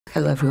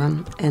Hello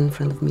everyone, in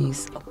front of me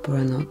is OPPO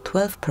Reno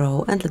 12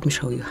 Pro and let me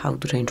show you how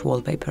to change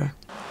wallpaper.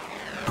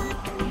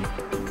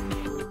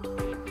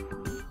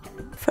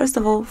 First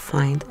of all,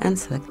 find and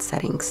select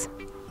settings.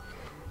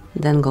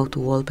 Then go to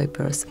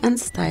wallpapers and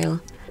style,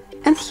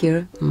 and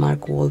here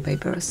mark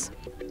wallpapers.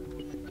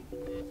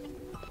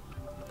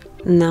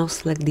 Now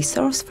select the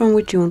source from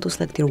which you want to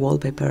select your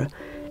wallpaper.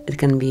 It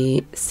can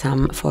be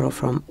some photo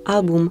from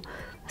album,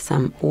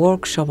 some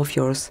workshop of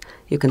yours.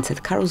 You can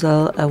set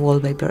carousel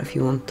wallpaper if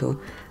you want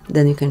to.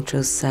 Then you can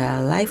choose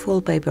live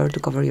wallpaper to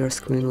cover your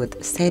screen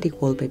with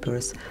static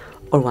wallpapers,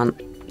 or one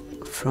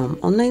from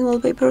online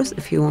wallpapers.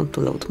 If you want to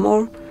load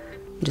more,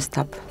 just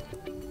tap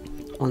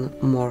on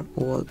more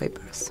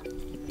wallpapers.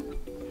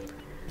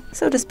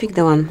 So just pick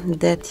the one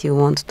that you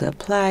want to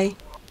apply,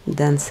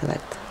 then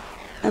select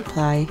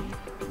apply.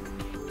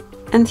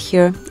 And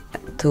here,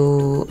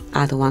 to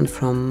add one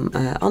from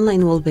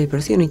online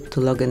wallpapers, you need to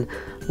log in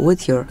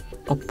with your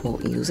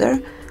OPPO user.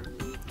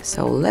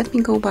 So let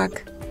me go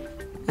back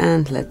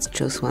and let's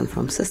choose one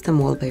from system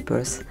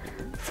wallpapers,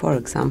 for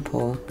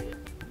example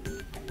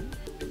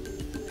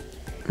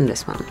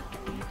this one.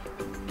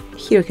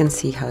 Here you can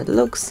see how it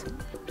looks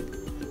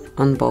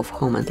on both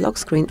home and lock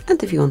screen,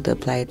 and if you want to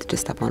apply it,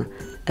 just tap on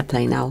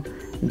apply now,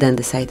 then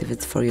decide if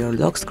it's for your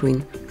lock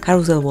screen,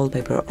 carousel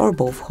wallpaper, or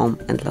both home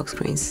and lock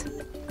screens.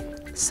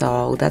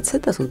 So that's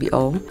it, that will be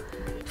all.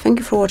 Thank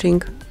you for watching,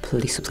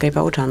 please subscribe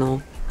our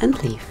channel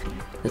and leave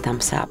the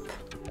thumbs up.